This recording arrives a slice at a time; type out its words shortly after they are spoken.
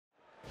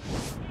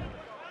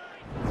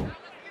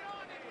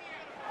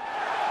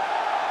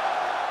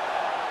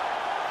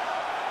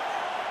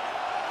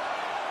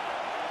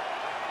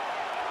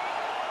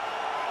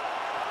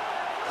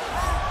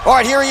All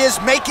right, here he is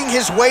making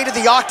his way to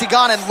the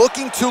octagon and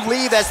looking to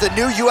leave as the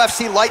new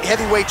UFC Light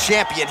Heavyweight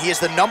Champion. He is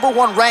the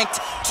 #1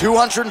 ranked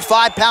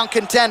 205-pound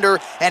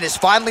contender and is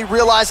finally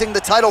realizing the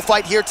title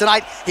fight here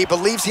tonight. He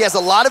believes he has a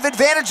lot of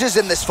advantages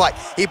in this fight.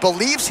 He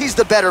believes he's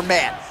the better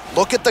man.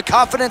 Look at the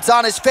confidence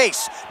on his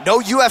face. No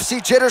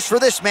UFC jitters for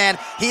this man.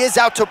 He is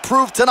out to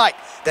prove tonight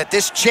that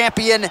this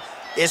champion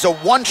is a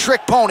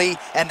one-trick pony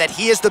and that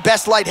he is the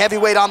best light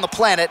heavyweight on the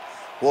planet.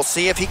 We'll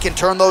see if he can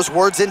turn those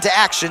words into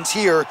actions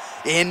here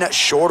in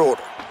short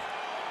order.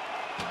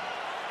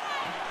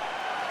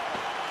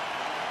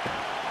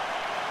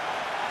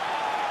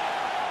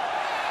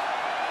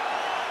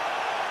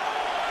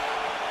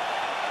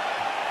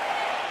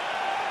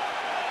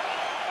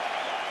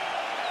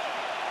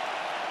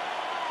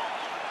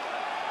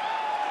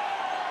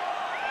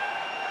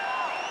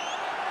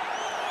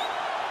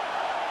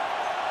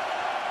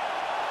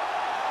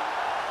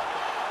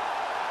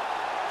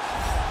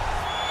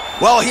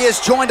 Well, he has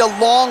joined a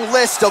long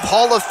list of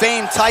Hall of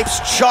Fame types: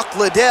 Chuck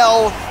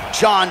Liddell,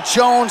 John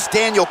Jones,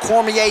 Daniel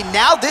Cormier.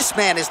 Now this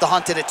man is the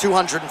hunted at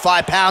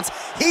 205 pounds.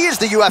 He is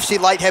the UFC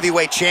Light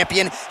Heavyweight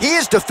Champion. He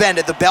has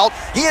defended the belt.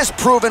 He has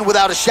proven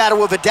without a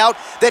shadow of a doubt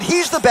that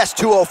he's the best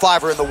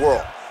 205er in the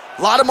world.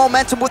 A lot of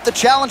momentum with the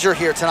challenger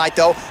here tonight,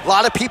 though. A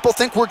lot of people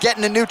think we're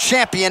getting a new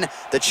champion.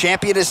 The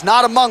champion is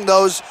not among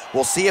those.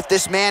 We'll see if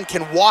this man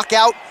can walk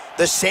out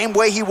the same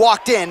way he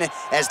walked in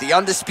as the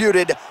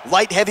undisputed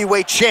light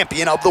heavyweight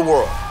champion of the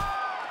world.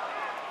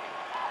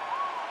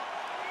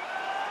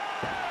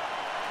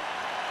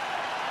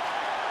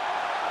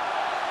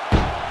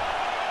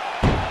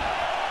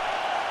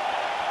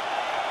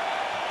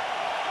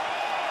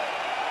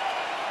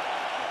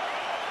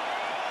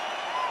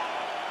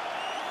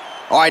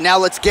 All right, now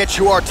let's get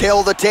you our tail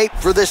of the tape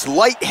for this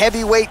light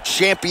heavyweight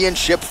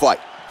championship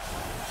fight.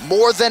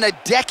 More than a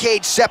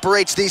decade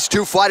separates these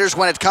two fighters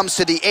when it comes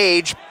to the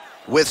age,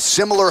 with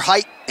similar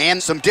height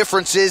and some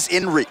differences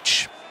in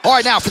reach. All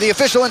right, now for the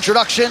official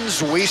introductions,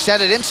 we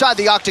send it inside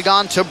the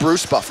octagon to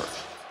Bruce Buffer.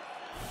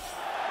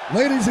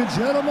 Ladies and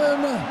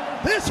gentlemen,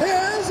 this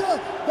is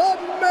the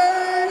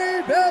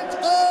main event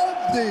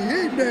of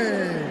the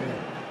evening.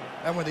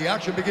 And when the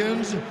action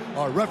begins,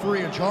 our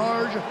referee in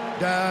charge,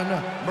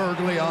 Dan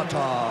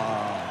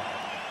Mergliata.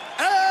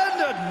 And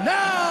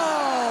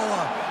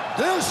now,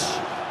 this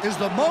is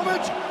the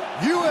moment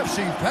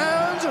UFC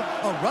fans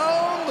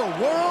around the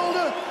world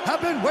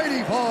have been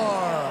waiting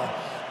for.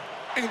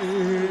 It's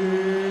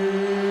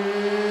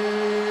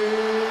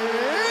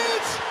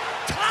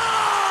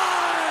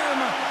time!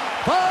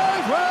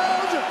 5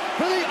 rounds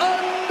for the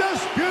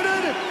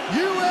undisputed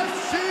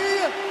UFC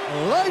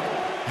Light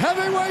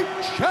Heavyweight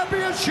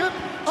Championship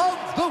of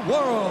the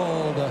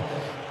world.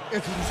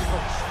 Introducing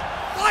first,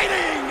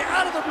 fighting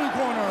out of the blue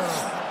corner.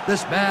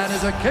 This man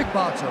is a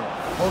kickboxer,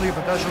 holding a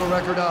professional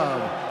record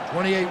of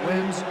 28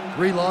 wins,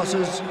 3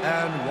 losses,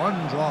 and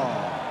 1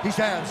 draw. He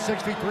stands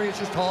 6 feet 3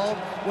 inches tall,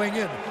 weighing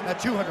in at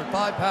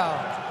 205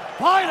 pounds.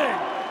 Fighting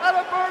out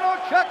of Brno,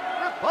 Czech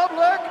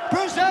Republic,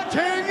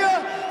 presenting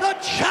the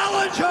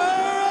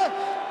challenger,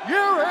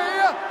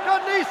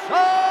 Jiri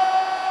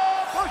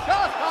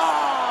Procházka.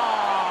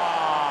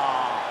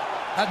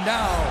 And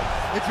now,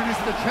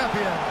 introducing the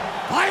champion,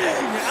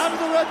 fighting out of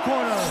the red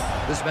corner.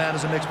 This man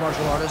is a mixed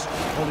martial artist,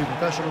 holding a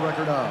professional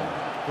record of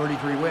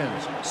 33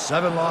 wins,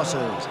 7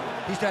 losses.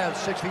 He stands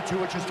 6 feet 2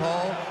 inches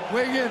tall,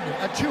 weighing in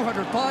at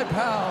 205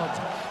 pounds.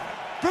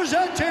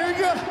 Presenting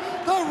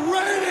the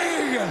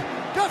reigning,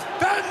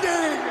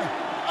 defending,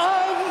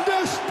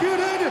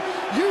 undisputed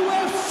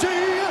UFC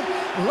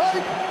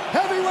Light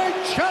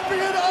Heavyweight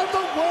Champion of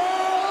the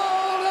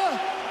world,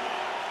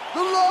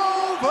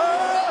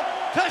 Glover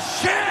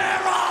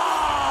Teixeira!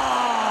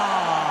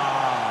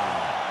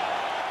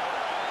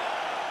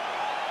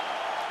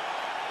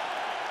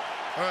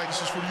 All right,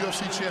 this is for the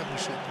UFC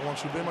Championship. I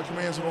want you to obey my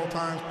commands at all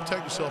times,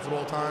 protect yourself at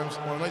all times.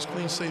 I want a nice,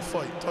 clean, safe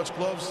fight. Touch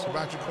gloves,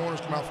 back your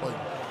corners, come out fighting.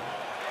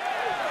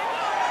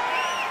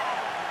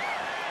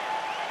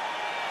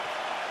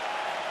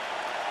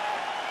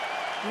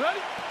 You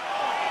ready?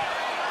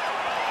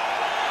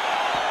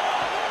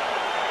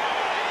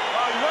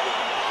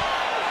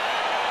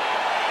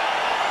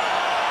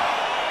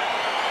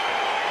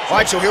 All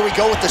right, so here we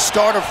go with the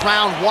start of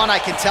round 1. I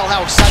can tell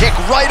how excited. Kick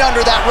right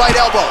under that right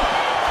elbow.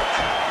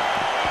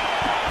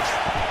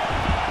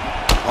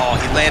 Oh,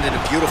 he landed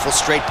a beautiful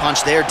straight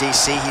punch there,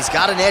 DC. He's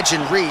got an edge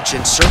in reach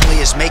and certainly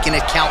is making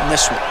it count in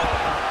this one.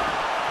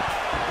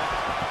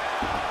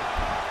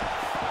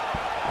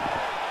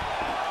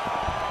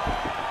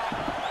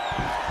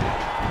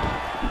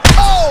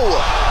 Oh!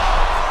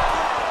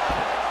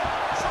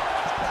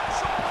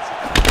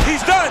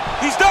 He's done!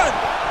 He's done!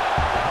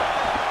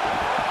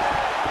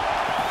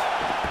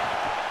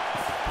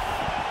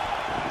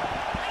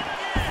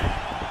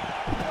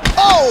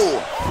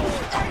 Oh!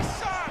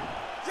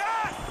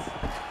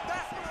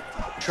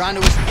 Trying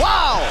to,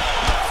 wow!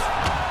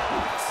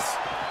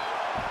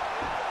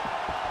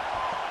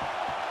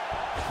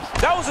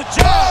 That was a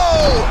jab!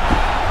 Oh!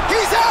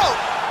 He's out!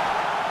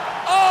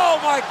 Oh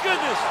my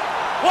goodness!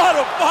 What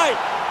a fight!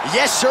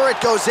 Yes, sir,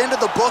 it goes into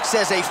the books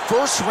as a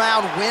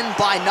first-round win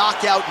by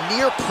knockout,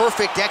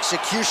 near-perfect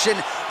execution.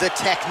 The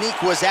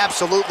technique was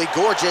absolutely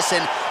gorgeous,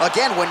 and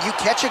again, when you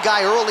catch a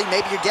guy early,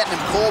 maybe you're getting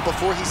him cold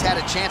before he's had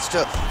a chance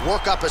to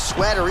work up a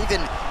sweat or even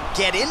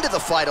get into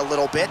the fight a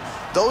little bit,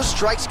 those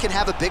strikes can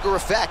have a bigger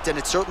effect, and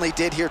it certainly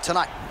did here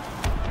tonight.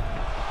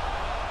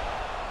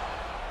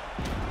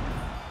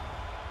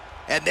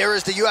 And there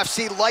is the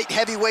UFC Light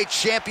Heavyweight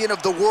Champion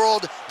of the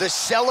world. The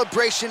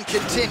celebration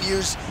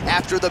continues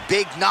after the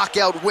big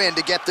knockout win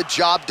to get the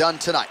job done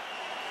tonight.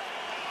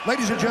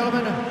 Ladies and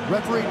gentlemen,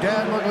 referee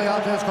Dan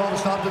Mergliata has called a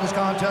stop to this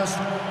contest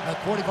at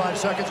 45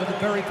 seconds of the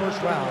very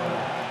first round.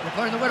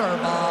 Declaring the winner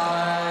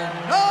by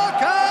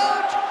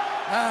knockout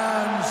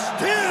and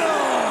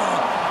still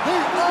the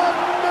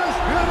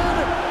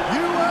undisputed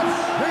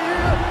UFC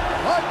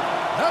Light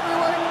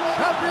Heavyweight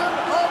Champion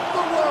of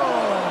the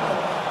world,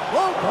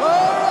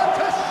 Glover